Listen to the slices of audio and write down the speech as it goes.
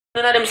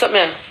None of them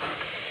something.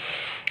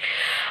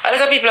 A lot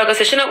of people are going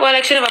to say she not going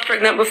like she never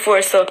pregnant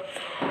before, so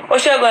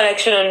what she going like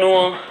she don't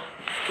know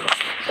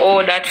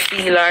how that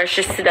feel or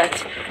she see that.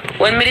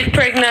 When me did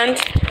pregnant,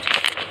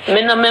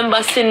 me no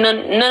remember seeing none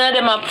of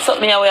them have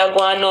something where I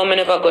go and know me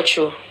never go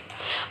through.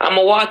 And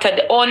my water,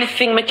 the only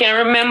thing I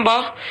can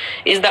remember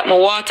is that my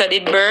water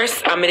did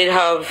burst and me did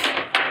have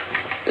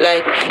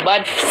like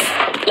bad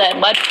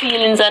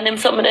feelings and them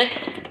something there.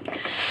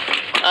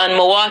 And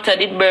my water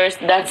did burst,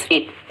 that's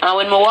it. And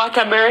when my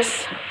water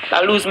burst,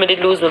 I did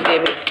lose my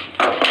baby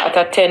at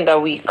a tender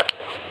week.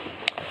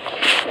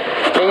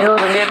 I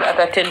lose my baby at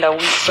a tender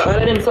week. So all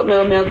of them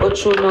something I go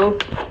through now,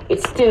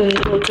 it's still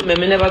new to me.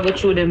 I never go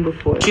through them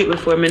before.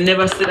 I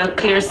never see that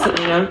clear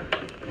something, yeah.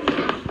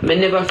 I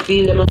never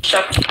feel them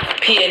sharp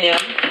pain, yeah.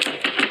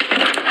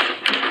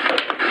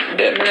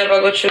 I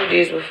never go through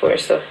these before,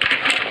 so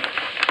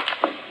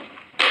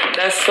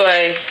that's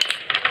why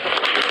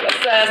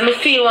as I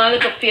feel one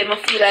little pain, I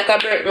feel like I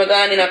burst my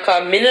gun in a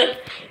car. Me no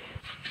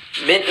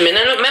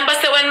remember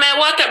say when my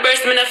water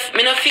burst, me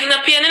no feel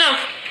no pain, you know.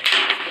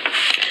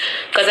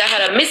 Because I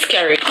had a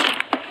miscarriage.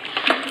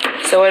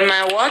 So when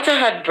my water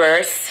had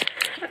burst,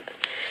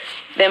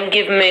 them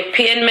give me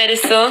pain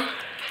medicine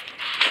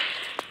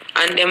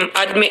and them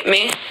admit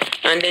me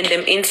and then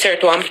them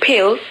insert one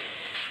pill.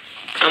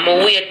 I'm going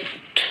to wait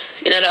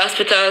in the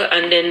hospital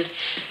and then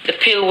the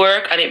pill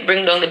work and it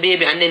bring down the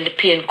baby and then the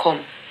pain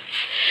come.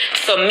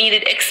 So me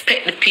did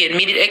expect the pain.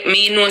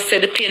 Me know say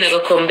the pain will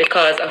come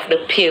because of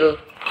the pill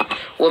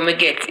what me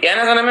get. You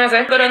understand what I'm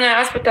saying? Go down to the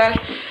hospital.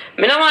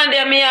 Me no want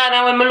there me yard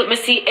and when me look me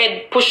see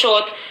head push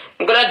out,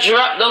 I'm gonna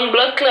drop down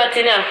blood clot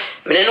in here.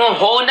 Me don't know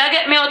how that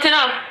get me out in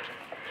here.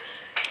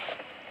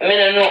 Me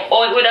don't know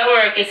how it would have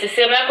worked. It's the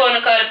same like when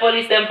I call the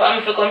police them for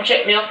me to come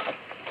check me up.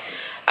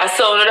 I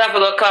saw one have to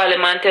go call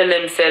them and tell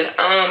them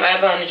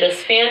Ivany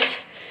just faint.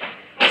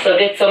 So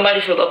get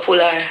somebody to go pull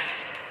her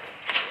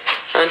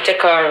and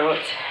take her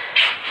out.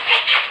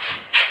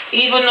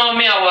 Even now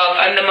me I walk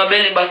under my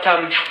belly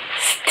bottom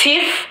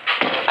stiff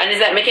and it's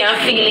like me can't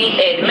feel it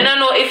head. Me don't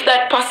know if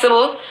that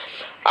possible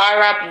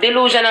or a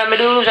delusion or me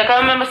delusion. I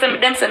can't remember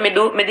them say me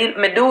do what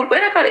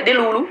do call it?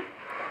 Delulu?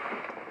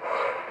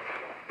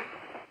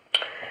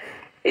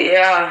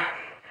 Yeah.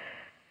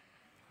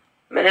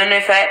 I don't know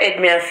if I head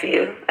me I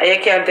feel. I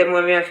can't tell me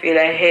when me I feel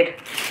I head.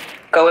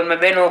 Because when I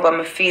bend over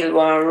I feel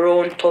one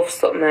round tough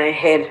something in my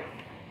head.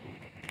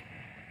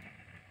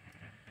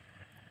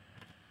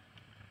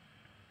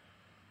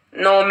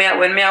 No,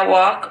 when I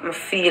walk, I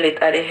feel it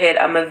at the head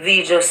and my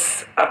V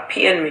just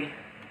pain me.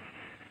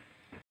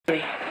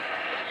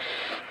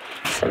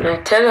 So I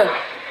tell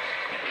her,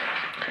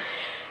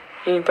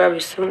 he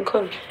probably soon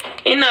come.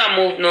 He not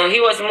move now. He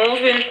was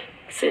moving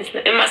since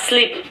in my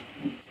sleep.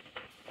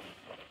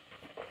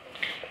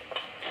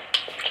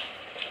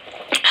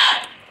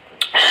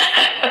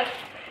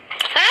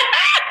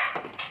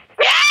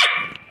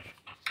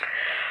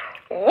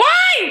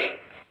 Why?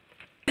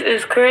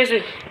 This is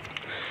crazy.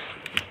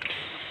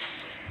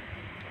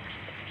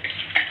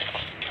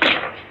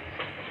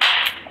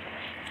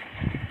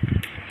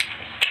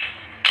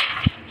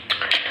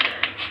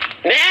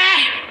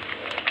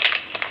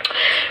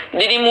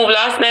 Did he move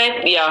last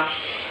night? Yeah.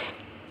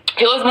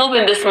 He was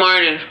moving this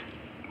morning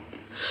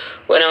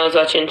when I was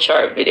watching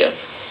chart video.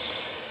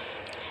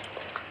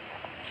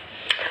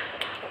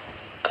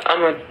 I'm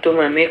gonna do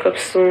my makeup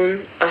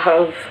soon. I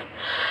have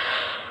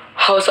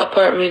house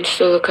apartments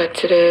to look at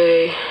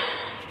today.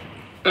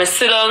 I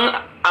sit down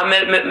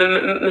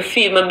and I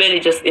feel my belly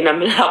just in my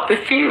lap.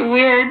 It feels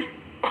weird.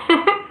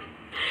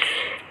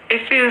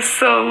 It feels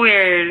so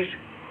weird.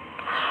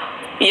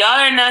 Y'all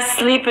are not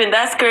sleeping.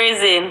 That's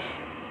crazy.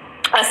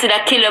 I see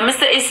that killer.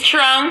 Mr. is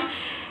strong.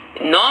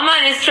 No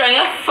man is strong.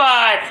 You're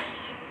fat.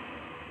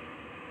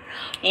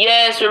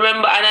 Yes,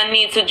 remember, and I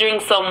need to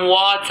drink some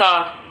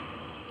water.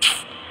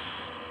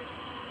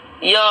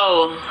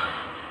 Yo.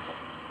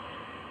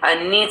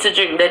 I need to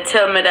drink. They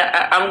tell me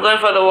that I'm going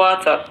for the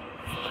water.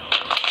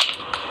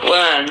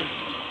 One.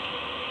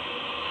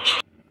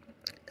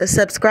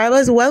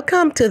 Subscribers,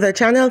 welcome to the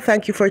channel.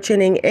 Thank you for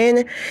tuning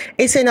in.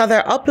 It's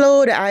another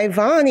upload.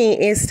 Ivany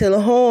is still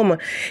home.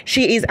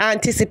 She is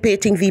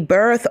anticipating the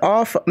birth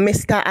of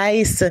Mr.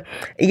 Ice.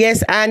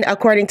 Yes, and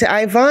according to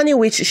Ivany,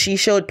 which she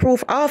showed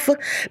proof of,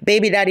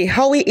 baby daddy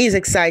Howie is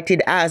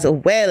excited as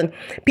well.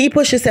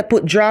 People, she said,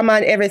 put drama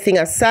and everything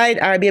aside.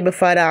 Our baby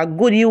father a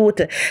good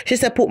youth. She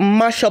said, put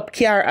mash up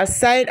care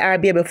aside. Our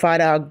baby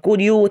father a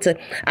good youth.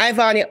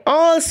 Ivany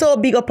also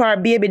big up our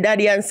baby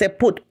daddy and say,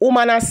 put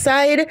woman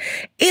aside.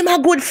 Him a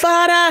good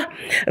father.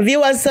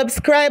 Viewers,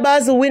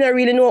 subscribers, we don't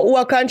really know who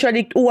are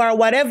contradict who or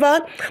whatever,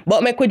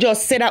 but we could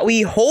just say that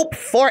we hope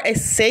for a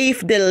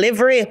safe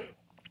delivery.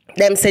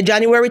 Them say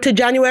January to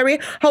January.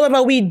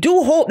 However, we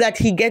do hope that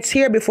he gets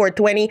here before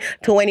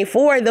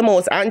 2024. The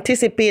most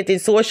anticipated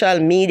social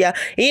media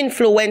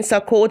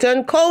influencer, quote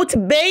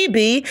unquote,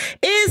 baby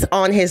is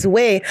on his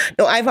way.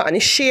 Now,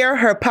 Ivany share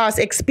her past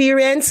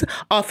experience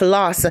of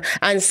loss.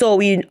 And so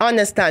we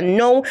understand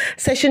no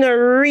session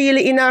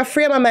really in our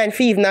frame of mind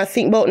for even not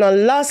think about no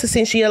loss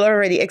since she had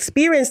already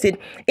experienced it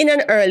in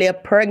an earlier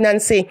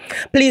pregnancy.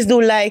 Please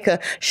do like,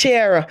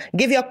 share,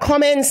 give your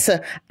comments,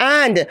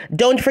 and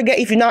don't forget,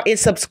 if you're not yet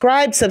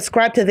subscribe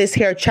to this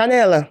here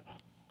channel.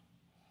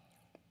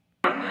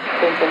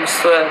 Pum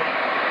swell.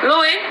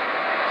 Louis,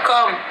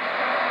 come.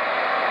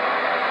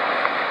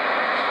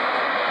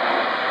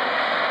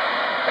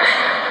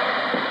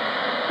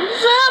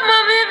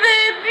 Mommy,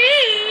 baby.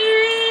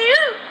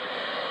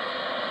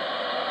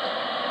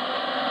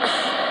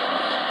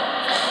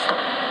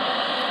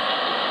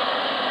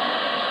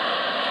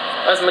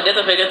 As my get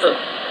up, I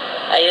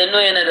know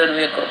you're not gonna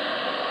wake up.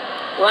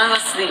 Why am I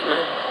sleep,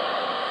 man?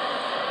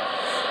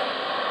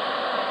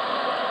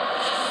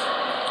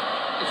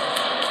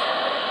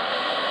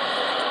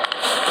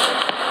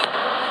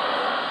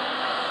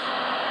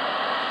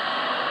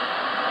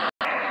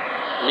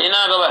 You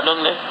know, go back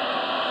down there.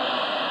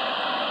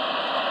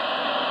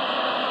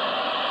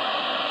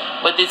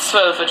 But it's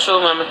swell for sure,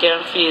 man. I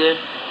can't feel it.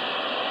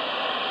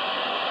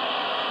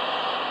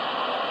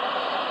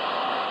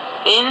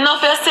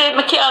 Enough you say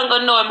I can't go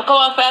now. I come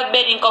off my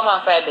bed and come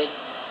off my bed.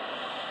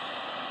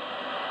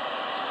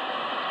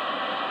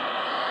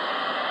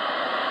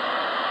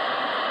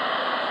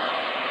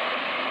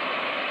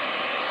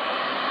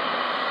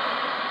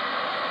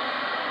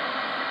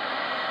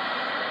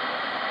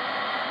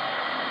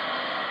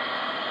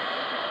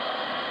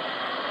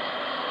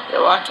 The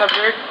water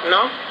break?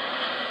 No?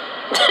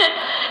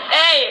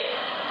 Hey!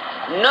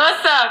 No,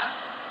 sir.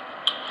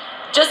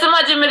 Just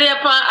imagine me there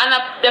upon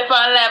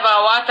live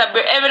and water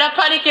break. Hey, me that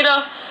panic, you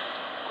know.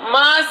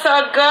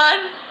 Master God.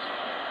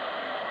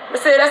 I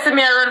say that's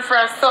me I run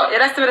from. So, yeah,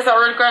 that's me that's I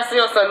run across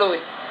the house,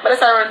 Louis. But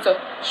that's I run to.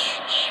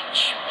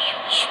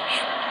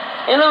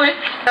 Hey, Louis.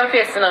 I'm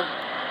facing now.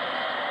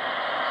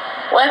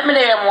 Why if me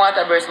there and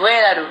water burst? What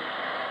did I do?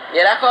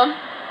 Yeah, that come?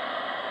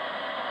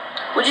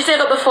 Would you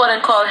take up the phone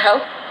and call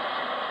help?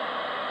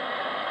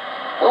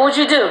 What would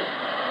you do?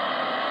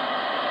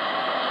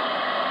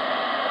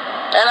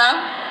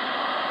 Hello?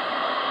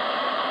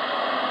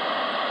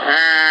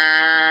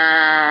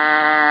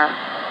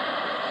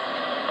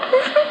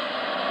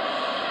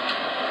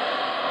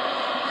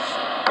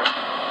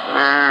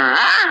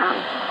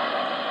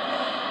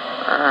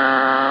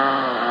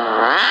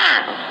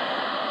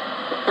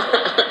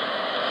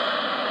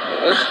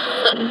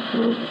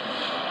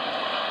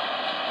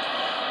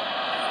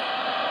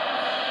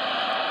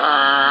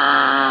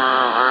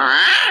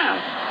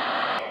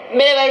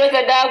 Me never use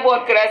a dog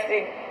board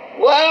crossing.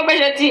 Go and brush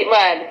your teeth,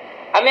 man.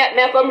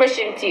 I come brush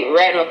him teeth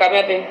right now. Come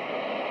here,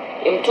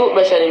 him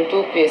toothbrush and him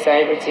toothpaste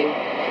and everything.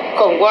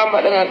 Come, go and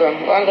back down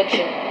again. Go and get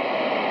him.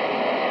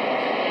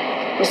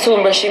 I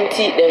soon brush him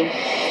teeth then.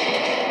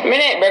 Me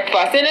need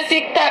breakfast. You know,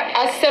 see that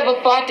at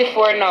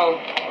 7:44 now.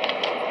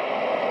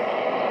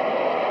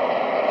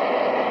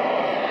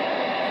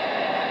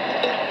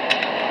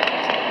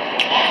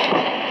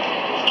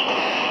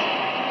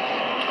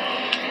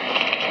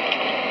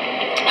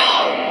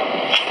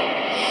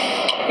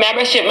 I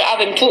brush it, I have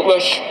him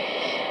toothbrush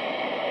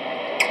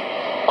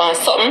on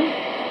something.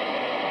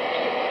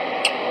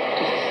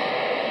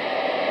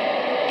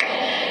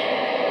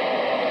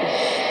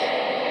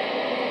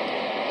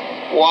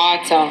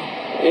 Water,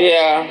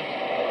 yeah.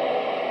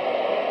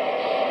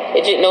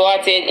 You drink the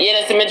water, you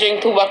know, see me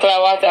drink 2 bottles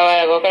of water a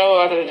while ago. What kind of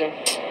water to drink?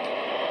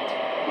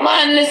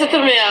 Man, listen to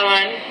me,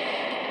 man.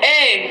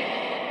 Hey!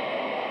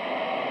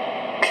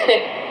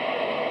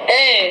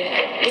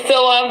 Hey! You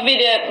saw one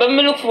video, but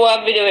me look for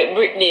one video with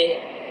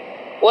Britney.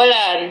 Hold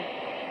on.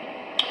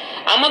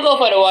 I'm gonna go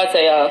for the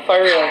water, y'all, for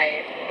real.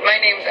 Hi, my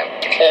name's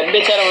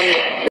Bitch, I don't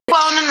know.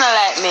 Found not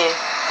like me.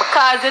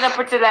 Because you're not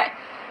pretty like.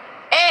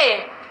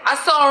 Hey, I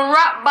saw a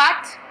rat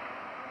bat,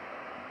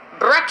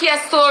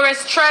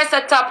 Brachiosaurus,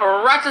 Triceratops,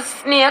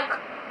 rattlesnake,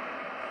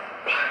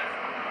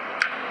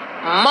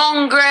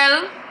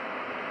 mongrel.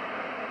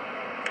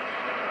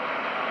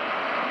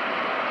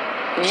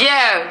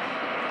 Yeah.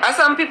 And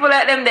some people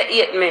like them that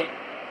eat me.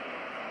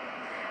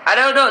 I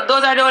don't know,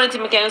 those are the only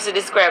things I can use to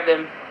describe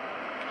them.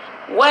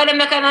 Why they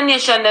make a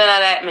nation that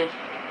like me?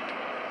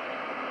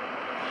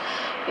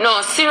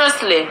 No,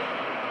 seriously.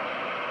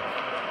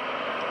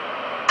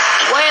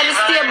 Why are they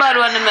still bad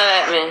when they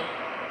like me?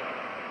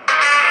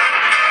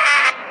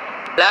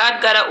 Lord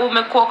God, I owe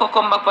me Coco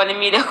come back on the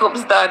media cup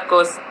start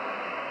cause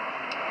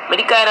but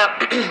you kinda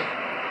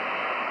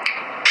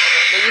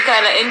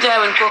enjoy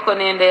when Coco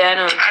in there, you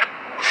know.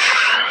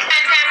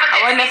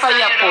 I wonder if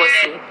you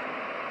post it.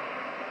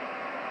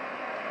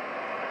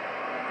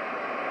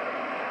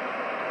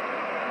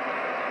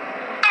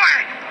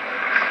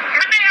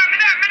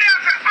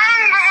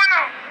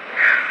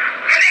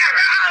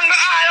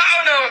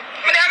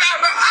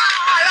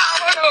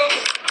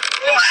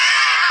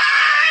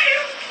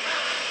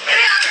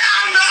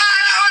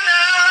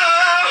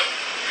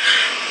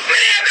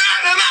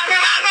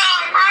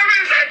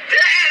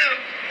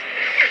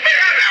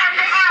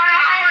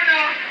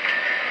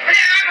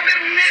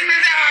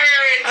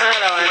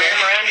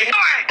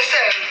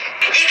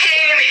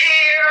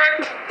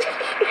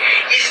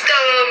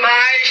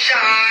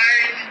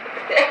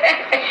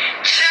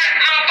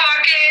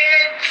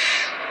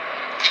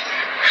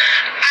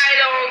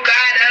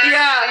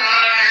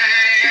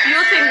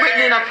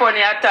 not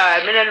funny at all. I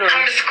don't know.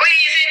 I'm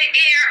squeezing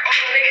ear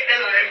over the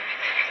line.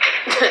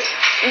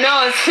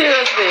 No,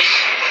 seriously.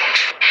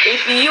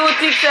 If you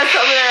think that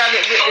something wrong,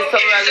 it's something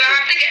wrong. So I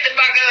have to get the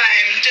bag of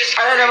lime. Just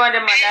I don't want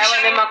them, man. I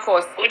want them a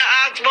cost. Would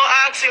I ask you?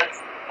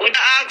 Would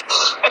I ask?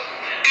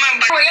 Man,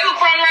 but you look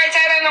from right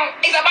side, I know.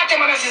 It's a bottom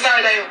man that's inside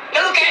of you.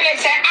 You look at them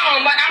say,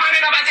 oh, but I'm in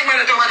a bottom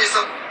man over this.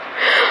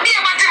 Be a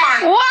bottom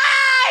man.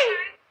 Why?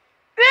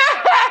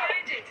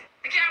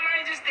 You can't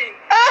manage this thing.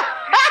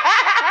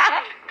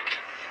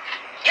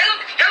 You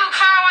look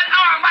forward,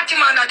 I'm bottom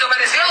man that over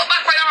this. You look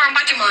backward, I'm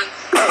bottom man.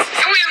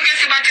 You will get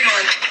the bottom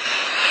man.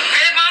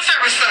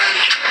 Service stand.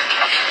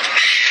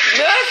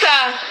 No,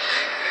 sir.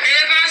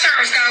 You're going to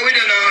service stand with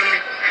you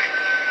now.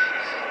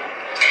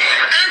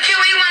 I don't care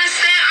what you want to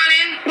say on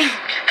him. I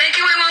don't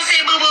care what you want to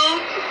say, boo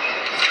boo.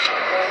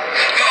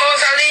 My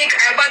house a leak.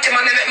 I batty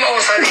man, I make my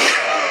house a leak.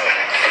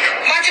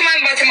 Batty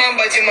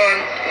man.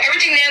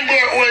 Everything they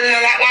bore hole in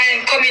like why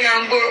I'm coming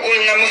and bore hole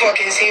in my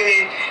fucking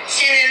ceiling.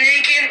 Ceiling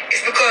leaking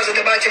is because of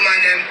the batty man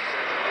them.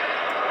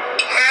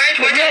 Alright?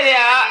 What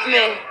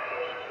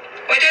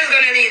is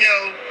gonna leak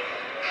now?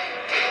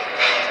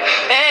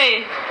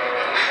 Hey.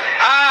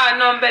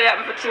 No, I'm better.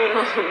 I'm true.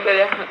 No, I'm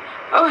better.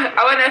 Oh,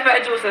 I want to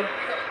fight Joseph. Man.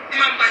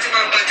 Everywhere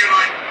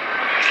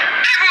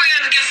you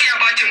look, you see a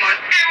Batman.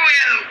 Everywhere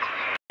you look.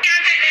 You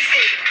can't take this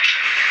thing.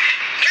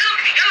 You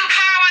look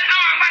forward,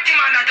 I'm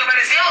Batman that over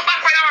this. You look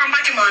backward, I'm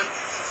Batman.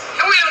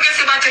 Everywhere you look, you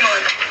see Batman.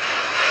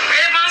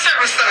 You're going to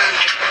service stand.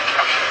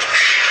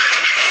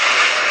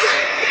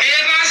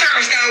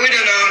 With you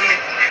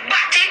now.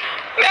 Batty.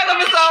 You're going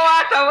to be so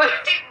water.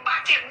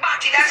 Batty,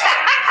 that's what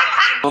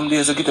some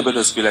days you get to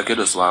just feel like you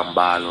just want to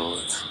ball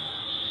out.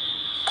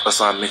 Just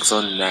want to make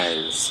some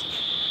nice.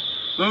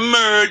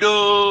 Murder.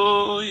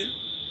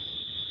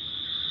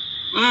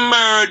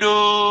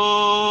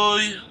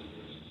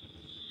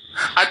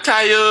 I'm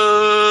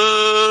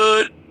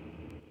tired.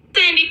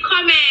 Say in the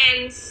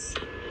comments.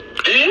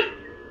 I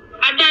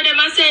thought them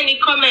are saying in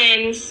the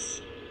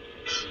comments.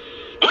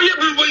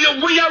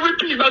 Will you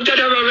repeat back to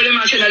the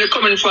machine in the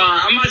comments for?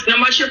 I'm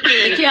not your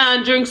plane. You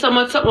can't drink so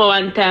much something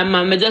one time,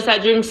 man. I just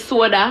drink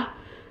soda.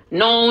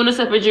 No, no,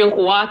 say I drink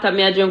water.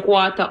 I drink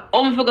water.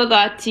 I'm for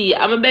got tea.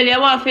 I'm a belly. I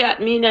want to at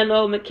me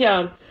now. I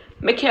can't.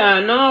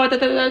 No, I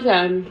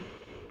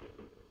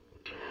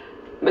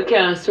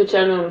can't switch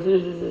on.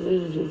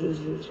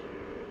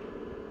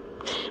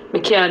 I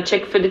can't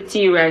check for the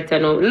tea right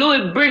now.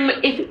 Louis, bring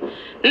me.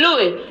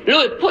 Louis,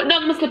 put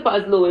down my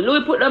slippers,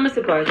 Louis, put down my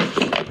slippers.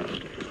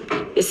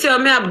 You see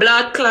me a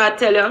blood clot,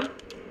 tell you.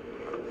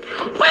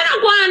 Where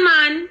you going,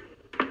 man?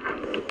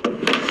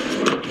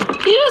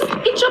 You just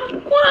itch up. Go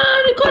on,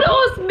 you got the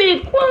house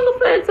big. Go on, go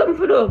find something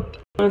for do.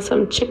 Want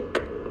some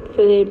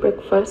Chick-fil-A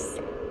breakfast?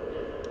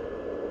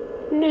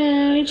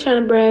 No, you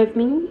trying to bribe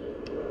me?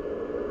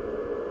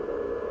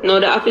 No,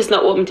 the office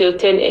not open till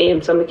 10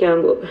 a.m. so I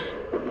can't go.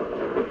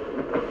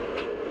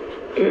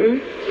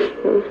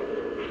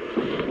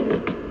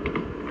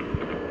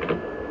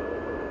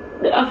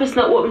 The office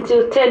not open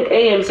till 10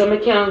 a.m. so I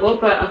can't go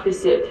to the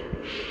office yet.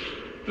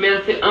 Me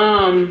have to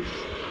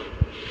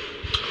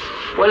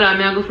well,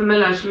 I go for my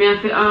lunch. Me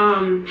have to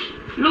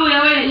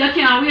Louis, you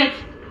can't wait.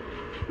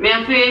 Me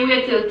have to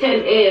wait till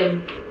 10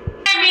 a.m.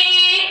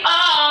 Me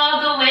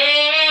all the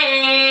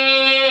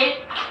way.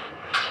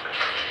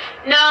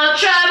 No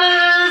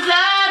troubles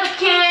ever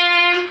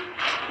came.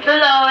 The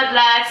Lord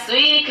like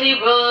sweetly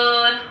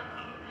rode.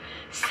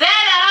 Said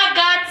I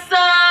got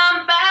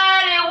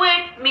somebody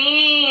with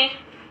me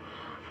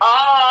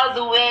all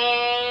the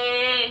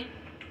way.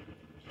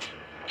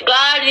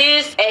 God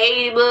is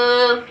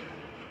able.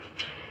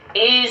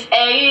 He's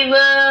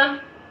able.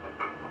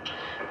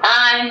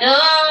 I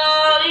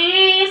know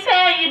He's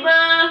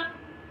able.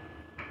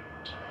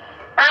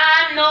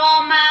 I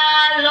know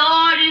my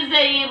Lord is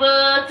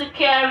able to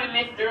carry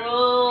me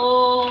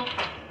through.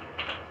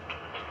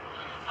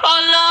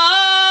 Oh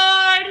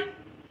Lord,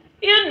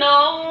 you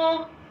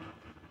know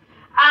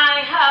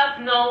I have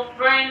no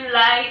friend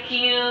like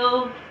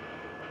you.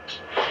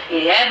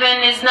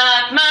 Heaven is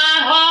not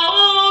my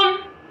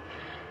home.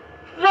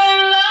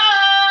 Then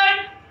Lord,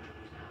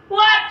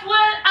 what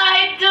will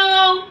I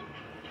do?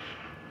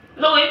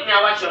 Louis,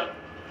 now watch you.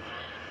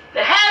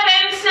 The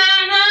heavens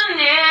stand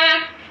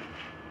near.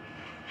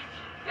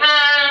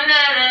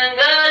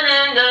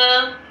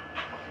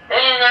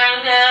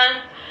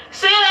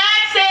 Still I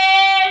say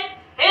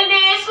in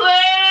this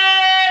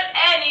world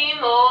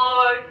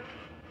anymore.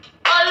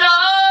 Oh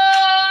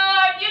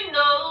Lord, you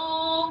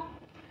know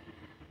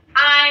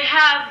I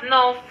have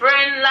no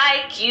friend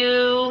like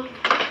you.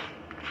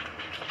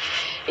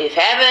 If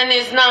heaven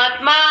is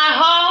not my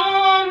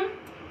home,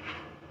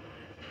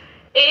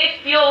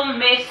 if you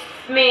miss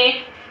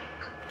me,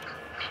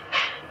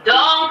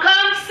 don't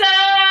come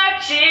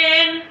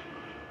searching.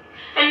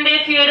 And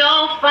if you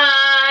don't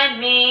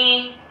find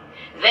me,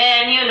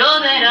 then you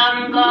know that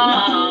I'm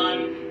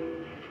gone.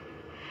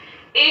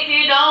 If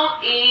you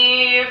don't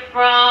hear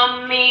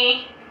from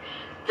me,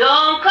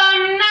 don't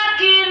come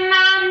knocking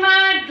on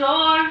my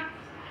door.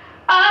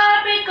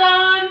 I'll be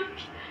gone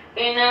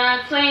in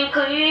a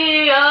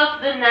twinkling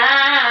of the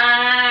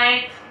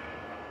night.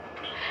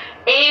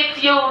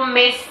 If you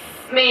miss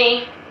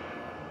me,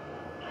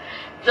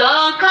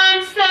 don't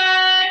come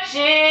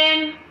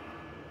searching.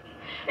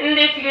 And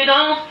if you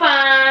don't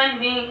find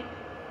me,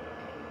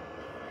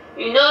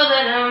 you know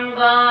that I'm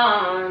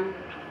gone.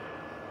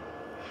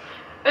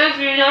 If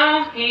you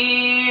don't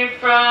hear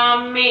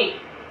from me,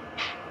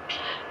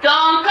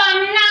 don't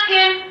come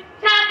knocking,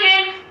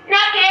 knocking,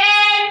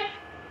 knocking.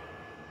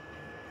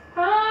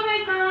 I'll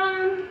be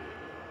gone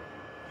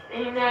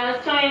in the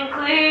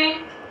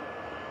twinkling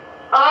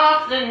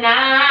of the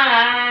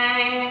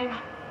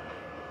night.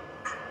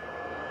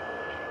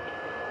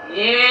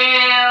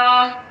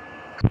 Yeah.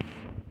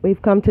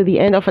 We've come to the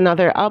end of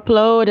another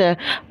upload.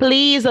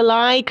 Please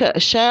like,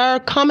 share,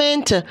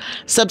 comment,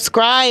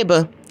 subscribe,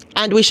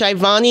 and wish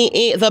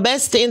Ivany the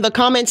best in the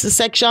comments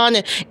section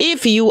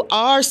if you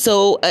are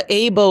so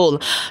able.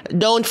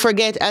 Don't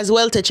forget as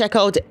well to check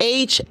out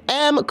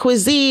HM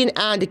Cuisine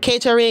and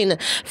Catering,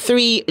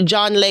 3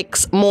 John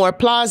Lexmore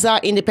Plaza,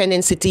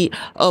 Independence City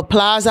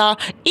Plaza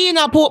in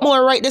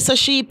Portmore. Right, this is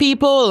she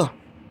people.